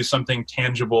to do something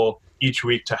tangible each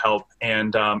week to help.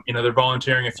 And, they're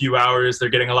volunteering a few hours. They're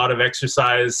getting a lot of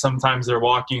exercise. Sometimes they're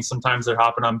walking. Sometimes they're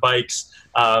hopping on bikes.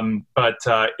 But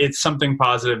it's something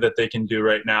positive that they can do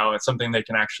right now. It's something they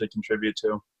can actually contribute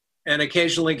to. And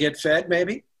occasionally get fed,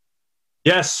 maybe?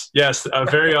 Yes.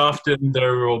 Very often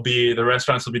the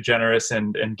restaurants will be generous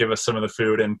and give us some of the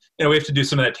food. And, we have to do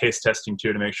some of that taste testing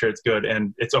too to make sure it's good.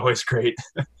 And it's always great.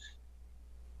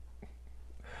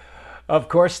 Of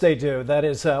course they do. That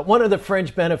is one of the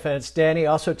fringe benefits. Danny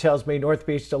also tells me North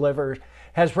Beach Delivers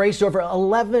has raised over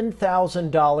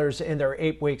 $11,000 in their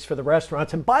 8 weeks for the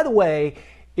restaurants. And by the way,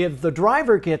 if the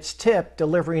driver gets tipped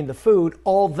delivering the food,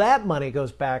 all that money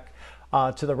goes back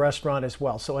to the restaurant as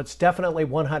well. So it's definitely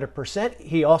 100%.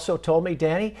 He also told me,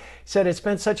 Danny said it's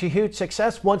been such a huge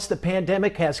success. Once the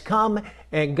pandemic has come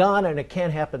and gone, and it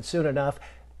can't happen soon enough,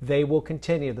 they will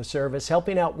continue the service,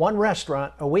 helping out one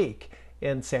restaurant a week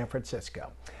in San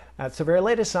Francisco. That's the very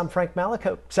latest. I'm Frank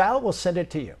Malico. Sal, we'll send it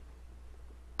to you.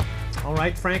 All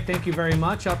right, Frank, thank you very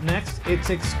much. Up next, it's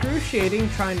excruciating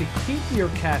trying to keep your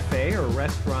cafe or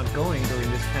restaurant going during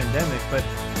this pandemic, but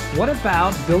what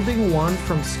about building one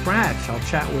from scratch? I'll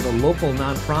chat with a local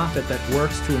nonprofit that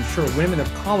works to ensure women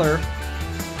of color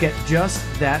get just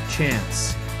that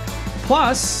chance.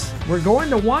 Plus, we're going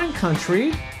to wine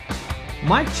country.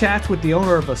 Mike chats with the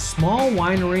owner of a small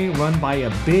winery run by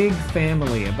a big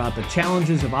family about the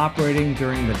challenges of operating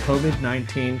during the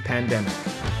COVID-19 pandemic.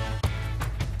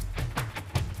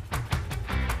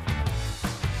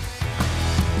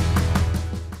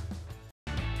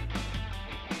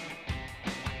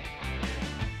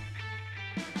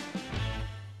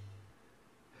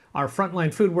 Our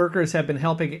frontline food workers have been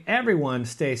helping everyone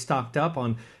stay stocked up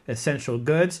on essential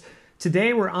goods.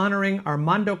 Today, we're honoring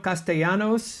Armando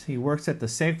Castellanos. He works at the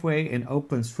Safeway in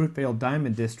Oakland's Fruitvale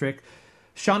Diamond District.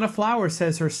 Shauna Flowers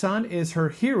says her son is her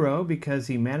hero because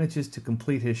he manages to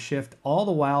complete his shift all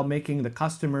the while making the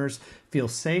customers feel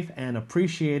safe and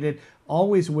appreciated,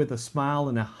 always with a smile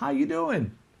and a "how you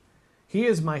doing?" He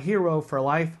is my hero for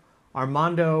life.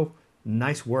 Armando,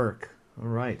 nice work. All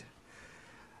right.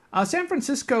 A San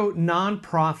Francisco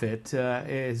nonprofit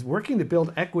is working to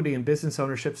build equity in business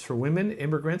ownerships for women,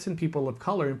 immigrants, and people of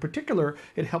color. In particular,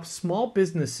 it helps small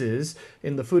businesses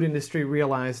in the food industry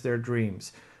realize their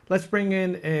dreams. Let's bring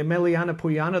in Emiliana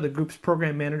Puyana, the group's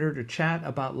program manager, to chat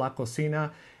about La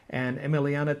Cocina. And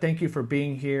Emiliana, thank you for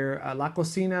being here. La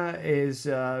Cocina is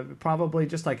probably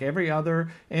just like every other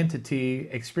entity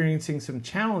experiencing some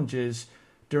challenges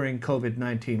during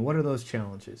COVID-19? What are those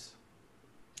challenges?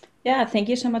 Yeah, thank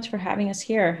you so much for having us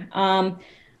here.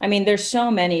 I mean, there's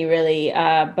so many really,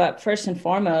 but first and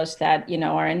foremost that,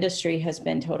 our industry has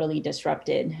been totally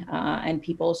disrupted and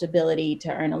people's ability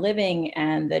to earn a living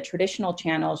and the traditional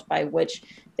channels by which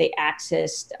they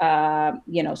accessed,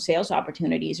 sales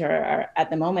opportunities are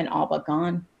at the moment all but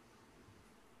gone.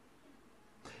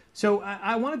 So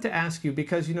I wanted to ask you,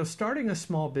 because, starting a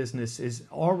small business is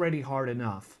already hard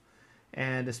enough.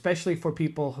 And especially for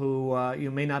people who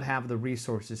you may not have the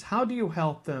resources. How do you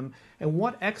help them, and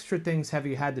what extra things have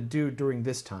you had to do during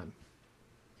this time?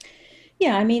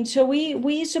 Yeah, I mean, so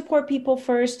we support people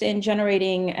first in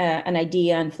generating an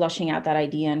idea and flushing out that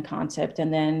idea and concept,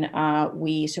 and then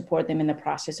we support them in the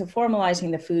process of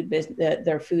formalizing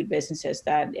their food businesses.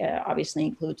 That obviously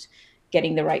includes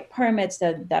getting the right permits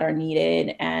that are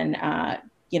needed, and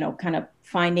kind of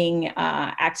finding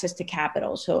access to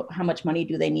capital. So how much money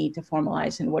do they need to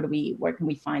formalize, and where can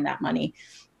we find that money?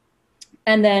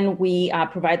 And then we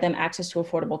provide them access to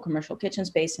affordable commercial kitchen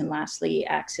space, and lastly,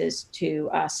 access to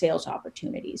sales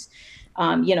opportunities.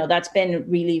 That's been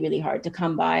really, really hard to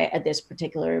come by at this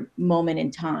particular moment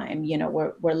in time.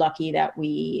 We're lucky that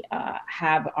we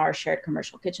have our shared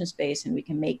commercial kitchen space, and we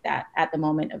can make that at the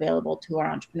moment available to our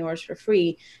entrepreneurs for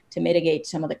free to mitigate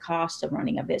some of the costs of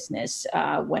running a business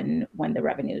when the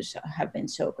revenues have been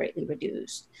so greatly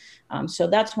reduced. So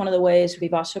that's one of the ways.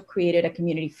 We've also created a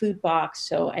community food box,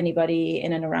 so anybody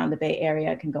in and around the Bay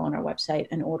Area can go on our website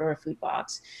and order a food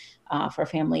box for a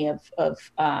family of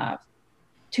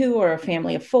 2 or a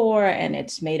family of 4, and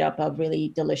it's made up of really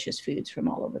delicious foods from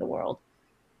all over the world.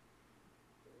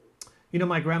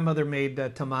 My grandmother made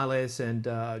tamales and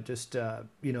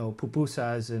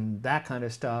pupusas and that kind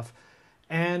of stuff.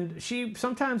 And she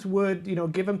sometimes would,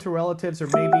 give them to relatives or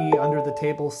maybe under the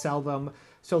table sell them.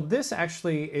 So this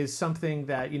actually is something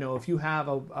that, if you have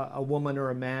a woman or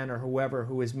a man or whoever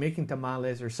who is making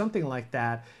tamales or something like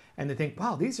that, and they think,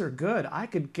 wow, these are good, I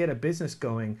could get a business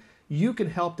going, you can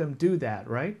help them do that,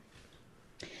 right?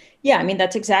 Yeah, I mean,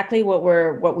 that's exactly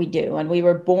what we do. And we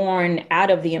were born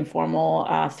out of the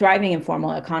informal, thriving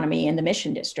informal economy in the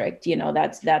Mission District.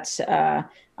 That's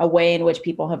a way in which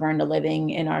people have earned a living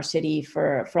in our city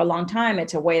for a long time.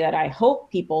 It's a way that I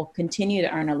hope people continue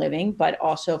to earn a living, but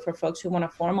also for folks who want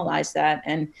to formalize that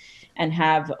and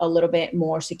have a little bit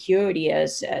more security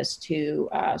as to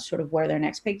sort of where their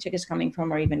next paycheck is coming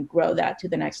from, or even grow that to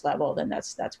the next level. Then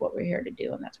that's what we're here to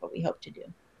do, and that's what we hope to do.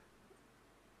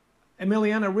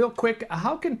 Emiliana, real quick,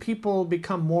 how can people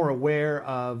become more aware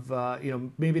of,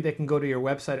 maybe they can go to your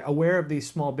website, aware of these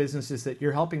small businesses that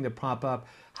you're helping to pop up?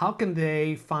 How can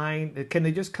they can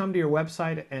they just come to your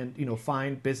website and,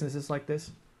 find businesses like this?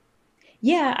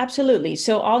 Yeah, absolutely.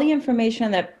 So all the information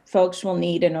that folks will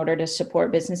need in order to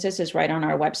support businesses is right on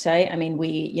our website. I mean,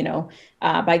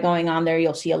 by going on there,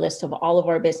 you'll see a list of all of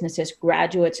our businesses,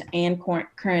 graduates and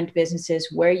current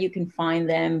businesses, where you can find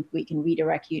them. We can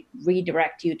redirect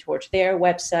you towards their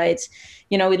websites.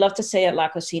 We'd love to say at La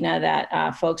Cocina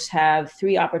that folks have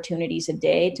 3 opportunities a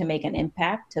day to make an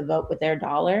impact, to vote with their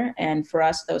dollar. And for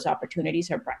us, those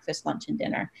opportunities are breakfast, lunch, and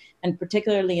dinner. And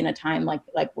particularly in a time like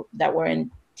that we're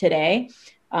in today,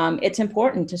 it's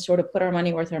important to sort of put our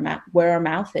money where our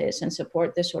mouth is and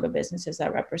support the sort of businesses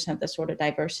that represent the sort of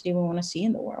diversity we want to see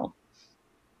in the world.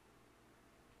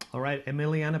 All right,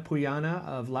 Emiliana Puyana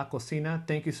of La Cocina,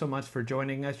 thank you so much for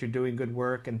joining us. You're doing good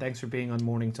work, and thanks for being on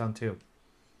Mornings on 2.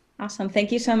 Awesome.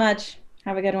 Thank you so much.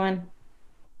 Have a good one.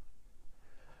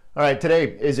 All right, today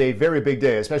is a very big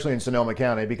day, especially in Sonoma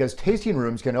County, because tasting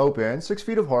rooms can open 6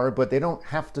 feet apart, but they don't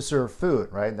have to serve food,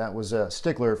 right? That was a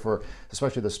stickler for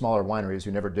especially the smaller wineries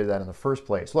who never did that in the first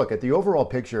place. Look at the overall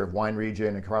picture of wine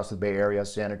region across the Bay Area,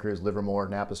 Santa Cruz, Livermore,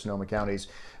 Napa, Sonoma counties,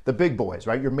 the big boys,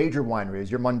 right? Your major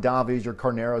wineries, your Mondavis, your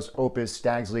Carneros, Opus,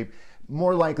 Stag's Leap,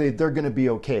 more likely they're going to be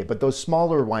okay. But those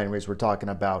smaller wineries we're talking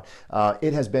about,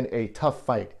 it has been a tough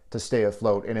fight to stay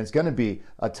afloat, and it's going to be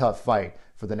a tough fight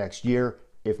for the next year,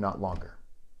 if not longer.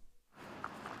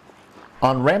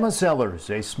 On Rama Cellars,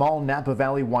 a small Napa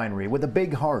Valley winery with a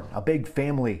big heart, a big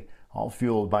family, all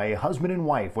fueled by a husband and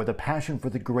wife with a passion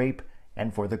for the grape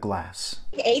and for the glass.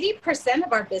 80%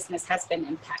 of our business has been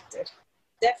impacted.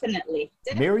 Definitely.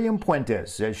 Miriam Puentes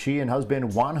says she and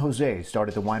husband Juan Jose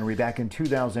started the winery back in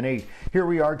 2008. Here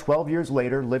we are 12 years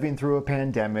later, living through a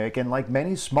pandemic, and like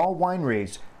many small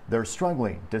wineries, they're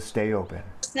struggling to stay open.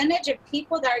 Percentage of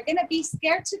people that are going to be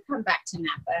scared to come back to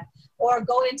Napa or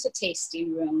go into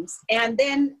tasting rooms. And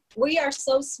then we are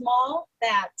so small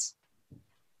that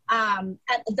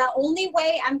the only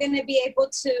way I'm going to be able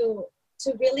to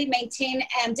to really maintain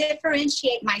and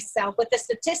differentiate myself with the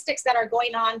statistics that are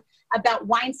going on about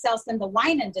wine sales in the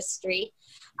wine industry,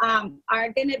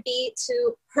 are going to be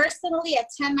to personally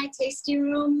attend my tasting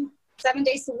room 7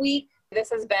 days a week. This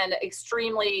has been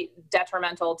extremely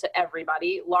detrimental to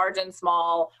everybody, large and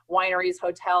small, wineries,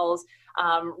 hotels,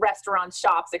 restaurants,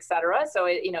 shops, etc. So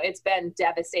it's been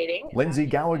devastating. Lindsay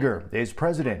Gallagher is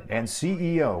president and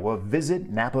CEO of Visit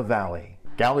Napa Valley.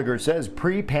 Gallagher says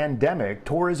pre-pandemic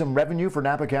tourism revenue for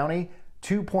Napa County,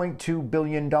 $2.2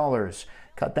 billion.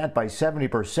 Cut that by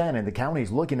 70%, and the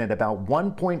county's looking at about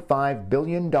 $1.5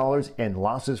 billion in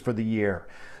losses for the year.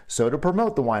 So to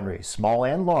promote the wineries, small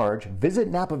and large, Visit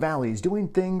Napa Valley is doing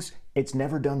things it's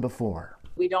never done before.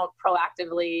 We don't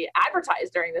proactively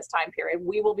advertise during this time period.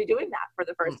 We will be doing that for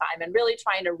the first time and really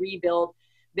trying to rebuild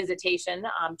visitation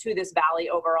to this valley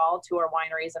overall, to our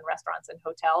wineries and restaurants and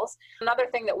hotels. Another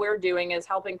thing that we're doing is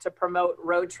helping to promote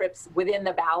road trips within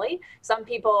the valley. Some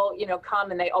people,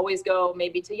 come and they always go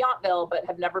maybe to Yountville, but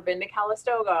have never been to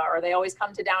Calistoga, or they always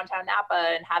come to downtown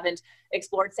Napa and haven't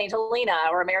explored St. Helena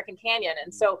or American Canyon.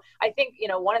 And so I think,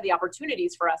 one of the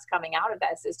opportunities for us coming out of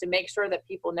this is to make sure that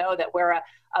people know that we're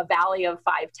a valley of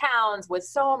 5 towns with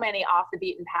so many off the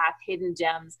beaten path, hidden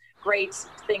gems, great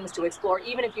things to explore.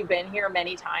 Even if you've been here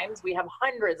many times, we have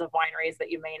hundreds of wineries that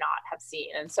you may not have seen.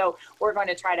 And so we're going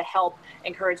to try to help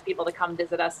encourage people to come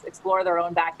visit us, explore their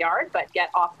own backyard, but get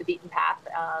off the beaten path,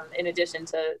 in addition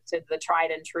to the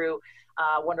tried and true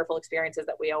wonderful experiences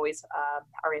that we always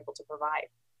are able to provide.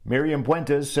 Miriam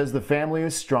Puentes says the family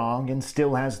is strong and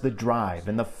still has the drive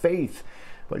and the faith,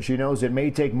 but she knows it may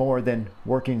take more than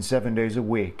working 7 days a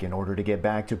week in order to get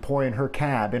back to pouring her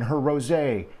Cab and her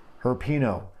Rosé, her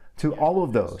Pinot, to all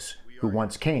of those who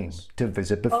once came to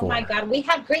visit before. Oh my God, we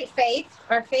have great faith.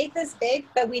 Our faith is big,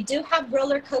 but we do have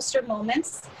roller coaster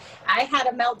moments. I had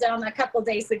a meltdown a couple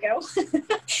days ago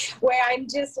where I'm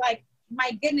just like,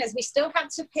 my goodness, we still have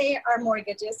to pay our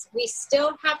mortgages. We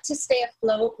still have to stay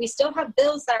afloat. We still have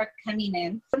bills that are coming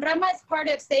in. Rama is part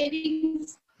of saving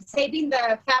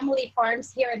the family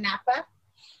farms here in Napa.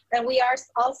 And we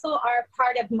also are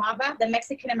part of MAVA, the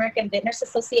Mexican American Vintners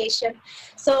Association.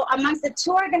 So amongst the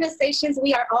two organizations,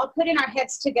 we are all putting our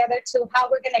heads together to how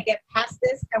we're going to get past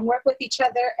this and work with each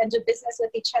other and do business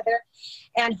with each other,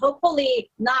 and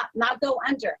hopefully not go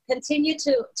under. Continue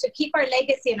to keep our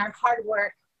legacy and our hard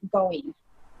work going.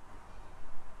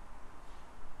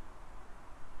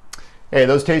 Hey,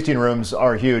 those tasting rooms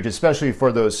are huge, especially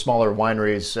for those smaller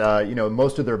wineries.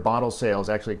 Most of their bottle sales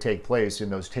actually take place in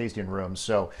those tasting rooms,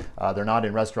 so they're not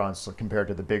in restaurants compared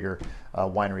to the bigger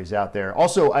wineries out there.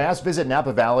 Also, I asked Visit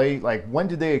Napa Valley, when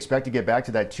did they expect to get back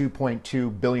to that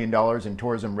 $2.2 billion in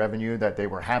tourism revenue that they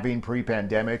were having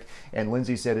pre-pandemic? And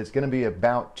Lindsay said it's going to be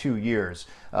about 2 years.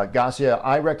 Gasia,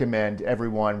 I recommend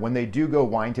everyone, when they do go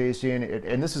wine tasting,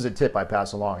 and this is a tip I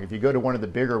pass along, if you go to one of the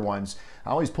bigger ones,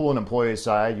 I always pull an employee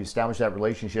aside, you establish that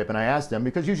relationship, and I ask them,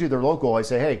 because usually they're local, I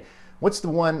say, hey, what's the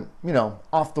one,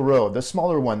 off the road, the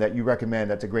smaller one that you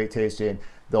recommend that's a great tasting?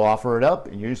 They'll offer it up,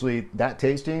 and usually that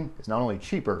tasting is not only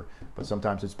cheaper, but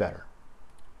sometimes it's better.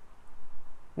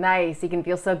 Nice. You can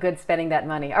feel so good spending that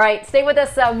money. All right, stay with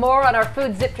us more on our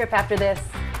food zip trip after this.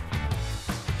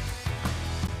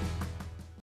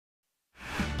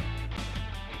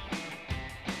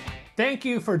 Thank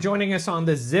you for joining us on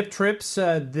the Zip Trips.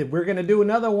 We're going to do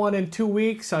another one in 2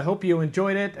 weeks. I hope you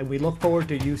enjoyed it, and we look forward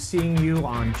to seeing you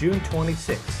on June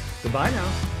 26th. Goodbye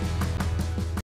now.